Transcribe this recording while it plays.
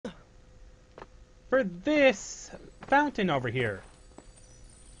for this fountain over here.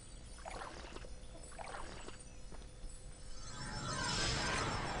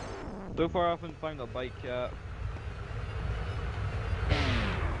 So far I haven't found a bike yet.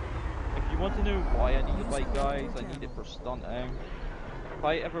 If you want to know why I need a bike, guys, I need it for stunting. If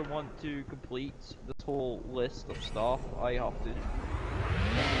I ever want to complete this whole list of stuff, I have to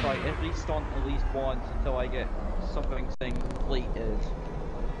try every stunt at least once until I get something saying completed.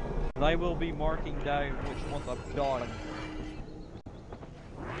 And I will be marking down which ones I've done.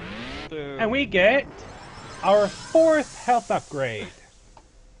 So, And we get our 4th health upgrade.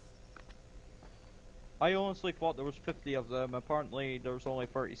 I honestly thought there was 50 of them. Apparently there was only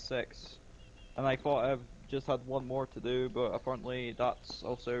 36. And I thought I've just had one more to do, but apparently that's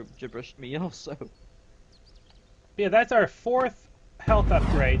also gibberish to me also. Yeah, that's our 4th health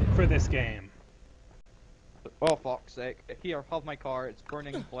upgrade for this game. Oh fuck's sake. Here, have my car. It's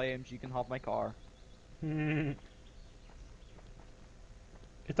burning in flames. You can have my car. It's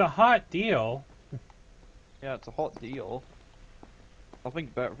a hot deal. Yeah, it's a hot deal. I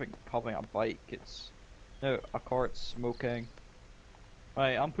think better than having a bike. It's... No, a car, it's smoking.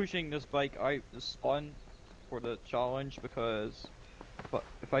 Right, I'm pushing this bike out the spawn for the challenge because... But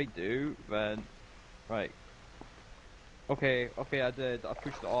if I do, then... Right. Okay, I did. I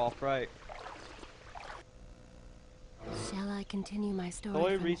pushed it off, right. Shall I continue my story? The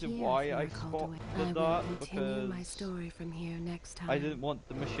only from reason here, why I Did did that continue my because story from here next time. I didn't want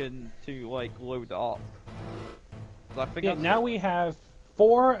the mission to like load up. I think Yeah, now we have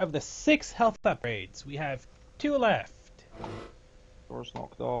 4 of the 6 health upgrades. We have 2 left. Door's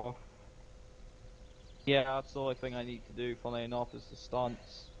knocked off. Yeah, that's the only thing I need to do, funny enough, is the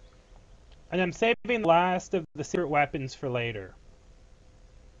stunts. And I'm saving the last of the secret weapons for later.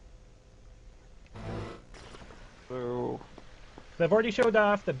 So... I've already showed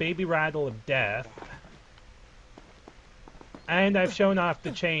off the baby rattle of death. And I've shown off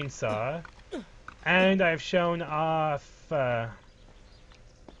the chainsaw. And I've shown off... what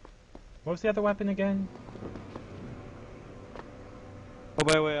was the other weapon again?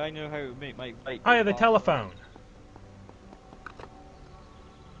 Oh, wait, I know how to make my bike. Oh yeah, the telephone.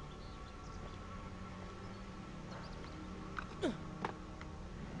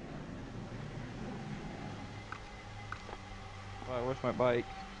 Right, where's my bike?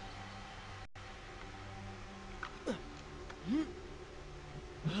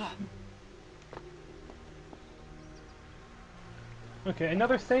 Okay,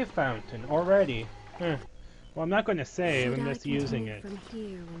 another save fountain already. Huh. Well, I'm not going to save, I'm Should I just using continue it. from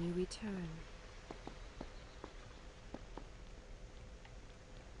here when you return?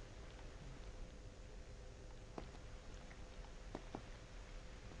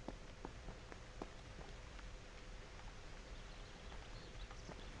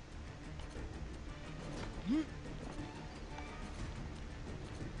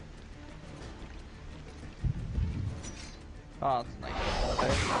 Ah, that's nice.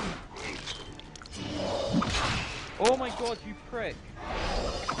 Oh my god, you prick!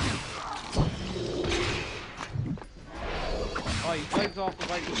 Oh, he drives off the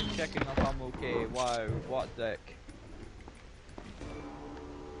bike without checking if I'm okay. Wow, what a dick.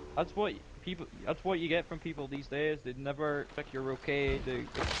 That's what you get from people these days. They never check you're okay.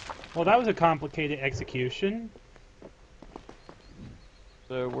 Well, that was a complicated execution.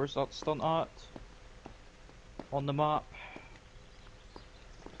 So where's that stunt at? On the map.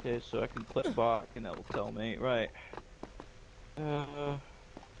 Okay, so I can click back and it'll tell me. Right.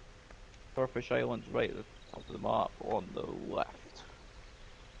 Starfish Island's right at the top of the map on the left.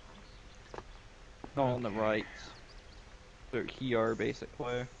 Not on the right. So here,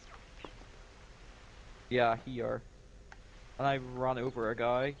 basically. Yeah, here. And I ran over a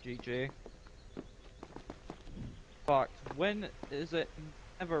guy, GG. Fact, when is it?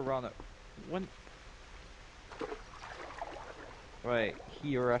 Never run it. When? Right,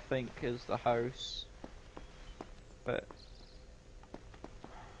 here I think is the house. But...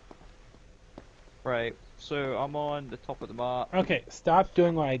 Right, so I'm on the top of the map. Okay, stop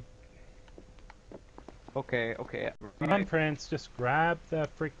doing what I... Okay. Come on, Prince, just grab the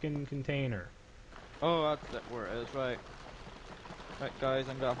freaking container. Oh, that's where it is, right. Right guys,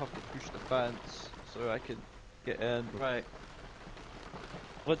 I'm gonna have to push the fence so I can get in. Right.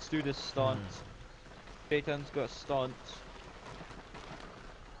 Let's do this stunt. Peyton's got a stunt.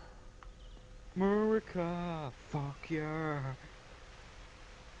 America, fuck yeah.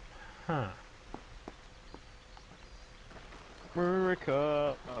 Huh.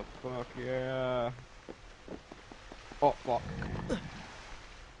 America, oh, fuck yeah. Oh fuck.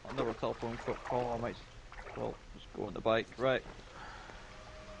 Another telephone call, I might well just go on the bike, right.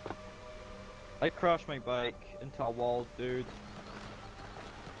 I crashed my bike into a wall, dude.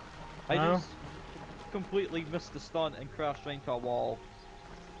 I Oh. just completely missed the stunt and crashed right into a wall.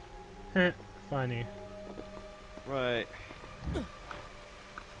 Funny. Right.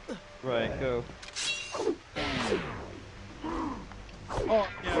 Right, go. Oh,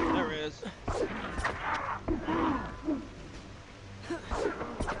 yeah, there it is.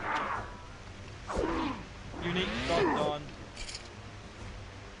 Unique stunt done.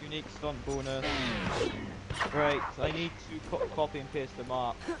 Unique stunt bonus. Right, I need to copy and paste the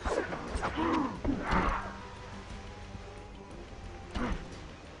map.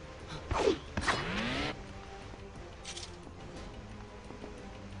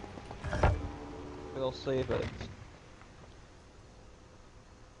 We'll save it.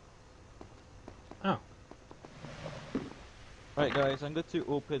 Oh. Right guys, I'm going to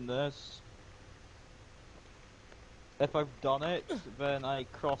open this. If I've done it, then I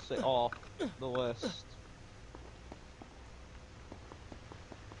cross it off the list.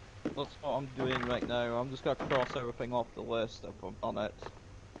 That's what I'm doing right now. I'm just gonna cross everything off the list if I've done it.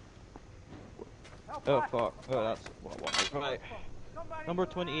 Oh fuck. Oh, that's what I wanted. Right. Number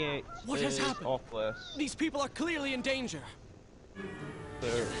 28 What is has happened? off list. These people are clearly in danger.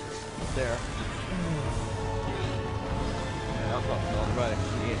 There. There. Yeah, that's not done. Right,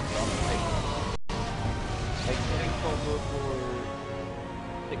 28 is done. I think I'll go for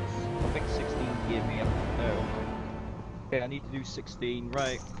I think 16 gave me a no. Okay, I need to do 16,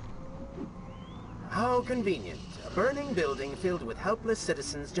 right. How convenient. A burning building filled with helpless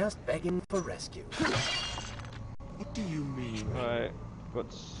citizens just begging for rescue. What do you mean? Right,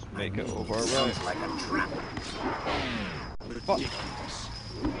 let's make it over, Sounds right. like a trap. Ridiculous.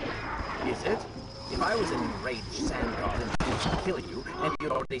 Is it? If I was an enraged sand god and didn't kill you, and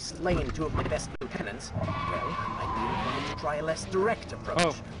you'd already slain two of my best lieutenants, well, I might be inclined to try a less direct approach.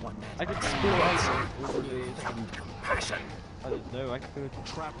 Oh, One I that could spill ice exhibits over these. and compassion. I didn't know I could.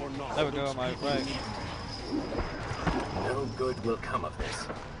 Trap or not. There we go, mate, right. No good will come of this.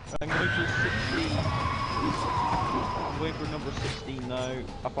 I'm going to 16. I'm waiting for number 16 now.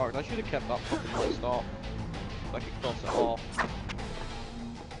 Apart, I should have kept that fucking list off. So I could cross it off.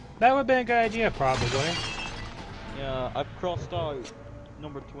 That would have been a good idea, probably. Yeah, I've crossed out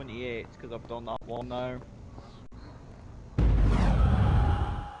number 28 because I've done that one now.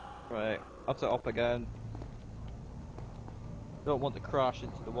 Right, that's it up again. Don't want to crash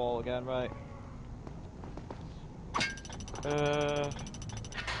into the wall again, right?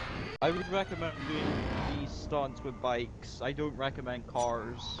 I would recommend doing these stunts with bikes. I don't recommend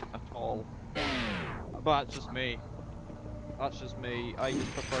cars at all. But that's just me. That's just me. I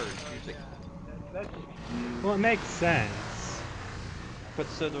just prefer using, Well, it makes sense.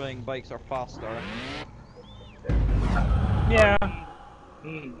 considering bikes are faster. Yeah.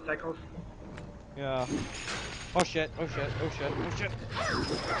 Cycles. Yeah. Oh shit, oh shit, oh shit, oh shit.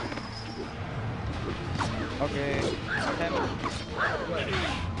 Okay.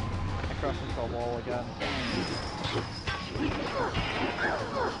 I crashed into a wall again.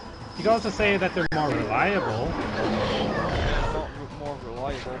 You can also say that they're more reliable. Yeah, not more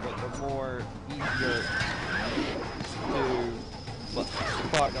reliable, but they're more easier to... But the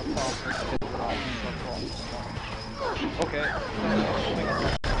fact they're faster to okay.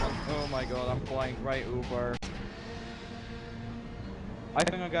 Oh my god, I'm flying right over. I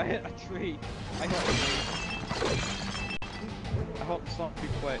think I got hit a tree. I hope it's not too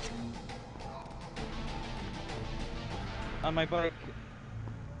quick. And my bike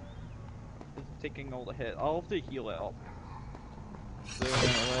is taking all the hit. I'll have to heal it up. So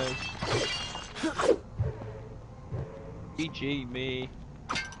anyways. GG me.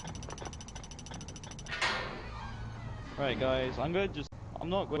 Right guys, I'm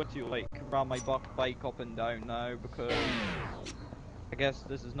not going to like ram my bike up and down now because I guess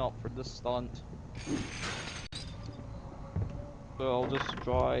this is not for the stunt. So I'll just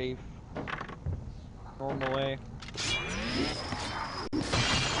drive normally.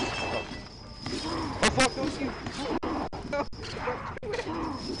 Oh fuck, don't you! No, don't do it!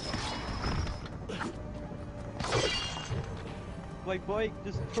 My bike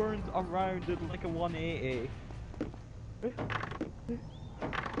just turned around at like a 180.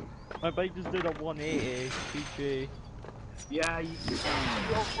 My bike just did a 180, PG. Yeah, you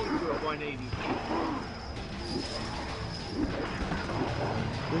always do a 180.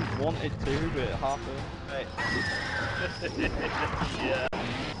 Didn't want it to, but it happened. Right. Yeah.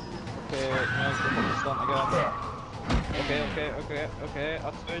 Okay, now it's the stunt again. Okay,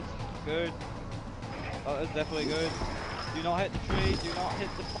 that's good. Good. That is definitely good. Do not hit the tree, do not hit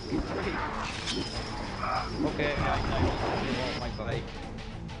the fucking tree. Okay, I want my bike.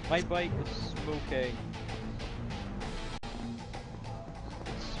 My bike is smoking.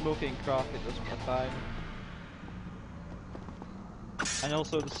 It's smoking crack at this time. And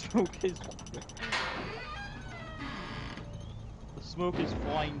also the smoke is... the smoke is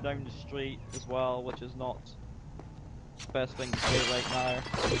flying down the street as well, which is not the best thing to say right now.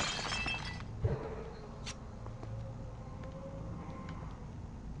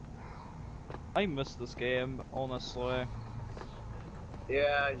 I miss this game, honestly.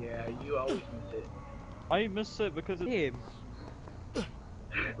 Yeah, you always miss it. I miss it because it's a game.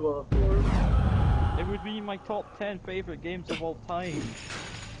 Well, of course. It would be my top 10 favorite games of all time.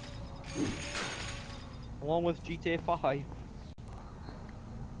 Along with GTA 5.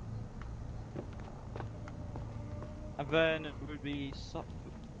 And then it would be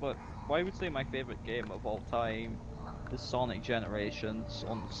but I would say my favorite game of all time is Sonic Generations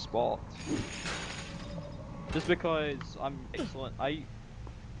on the spot. Just because I'm excellent.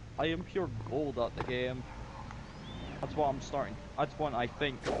 I am pure gold at the game. That's what I'm starting. That's what I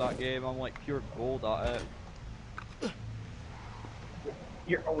think of that game. I'm like pure gold at it.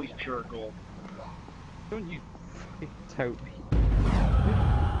 You're always pure gold. Don't you freak out me.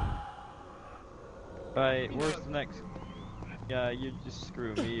 Right, where's the next? Yeah, you just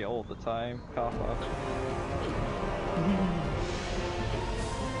screw me all the time, Kappa.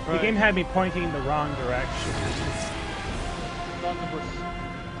 The game had me pointing in the wrong direction.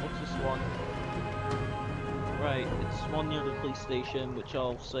 What's this one? Right, it's one near the police station, which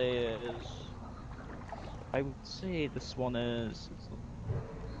I'll say is... I would say this one is...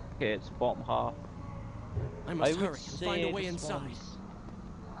 Okay, it's bottom half. I must would hurry and find a say way this inside. one's-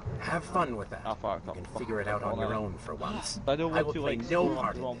 Have fun with that. Ah, fuck, You can fuck, figure it out on your own for once. I don't want will to play like no scroll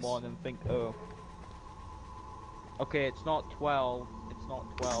part on in the this. one and think, oh. Okay, it's not 12. It's not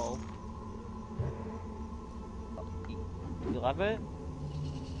 12. 11?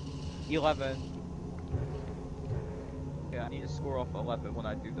 11. Yeah, I need to score off 11 when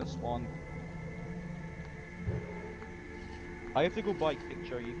I do this one. I have to go by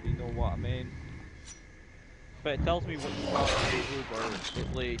picture if you know what I mean. But it tells me what part of Uber,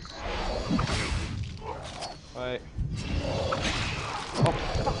 at least. Right. Oh,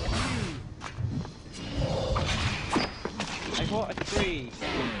 fuck you! I got a tree!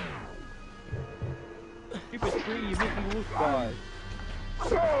 Stupid tree, you make me look bad.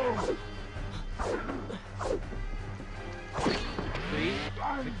 Tree?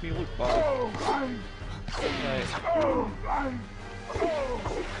 Make me look bad. Right.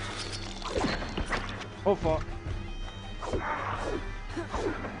 Oh fuck. This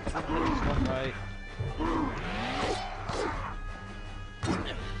one right.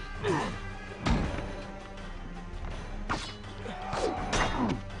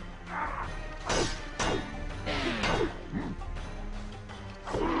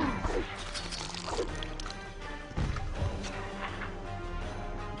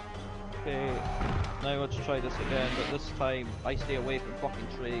 Okay, now let's try this again, but this time I stay away from fucking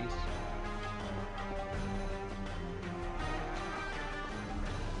trees.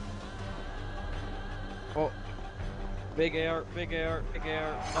 Oh, big air, big air, big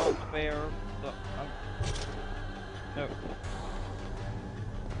air, not fair. No.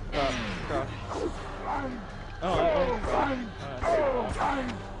 Crash. Oh,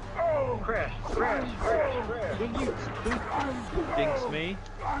 Crash. don't jinx me.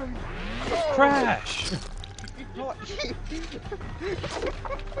 Crash! Not you.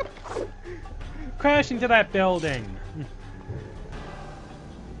 Crash into that building!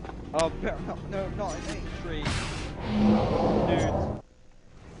 Oh, no, not an 8 tree. Dude.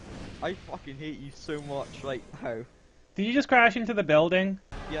 I fucking hate you so much right now. Did you just crash into the building?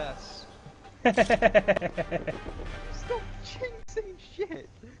 Yes. Stop jinxing shit.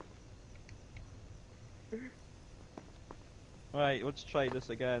 Right, let's try this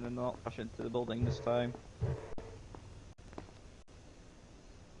again and not crash into the building this time.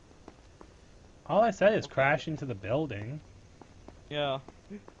 All I said is crash into the building. Yeah.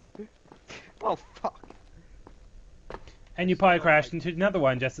 Oh fuck. And you probably crashed into another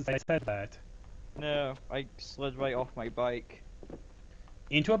one just as I said that. No, I slid right off my bike.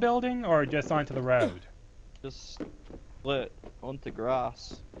 Into a building or just onto the road? Just split onto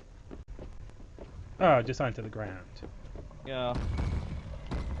grass. Oh, just onto the ground. Yeah.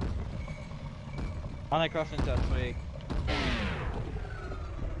 And I crashed into a tree.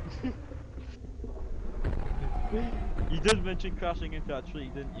 You did mention crashing into a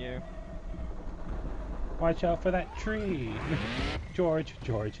tree, didn't you? Watch out for that tree! George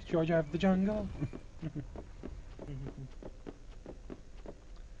of the jungle!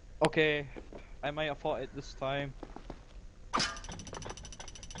 Okay, I might have fought it this time.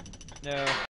 No.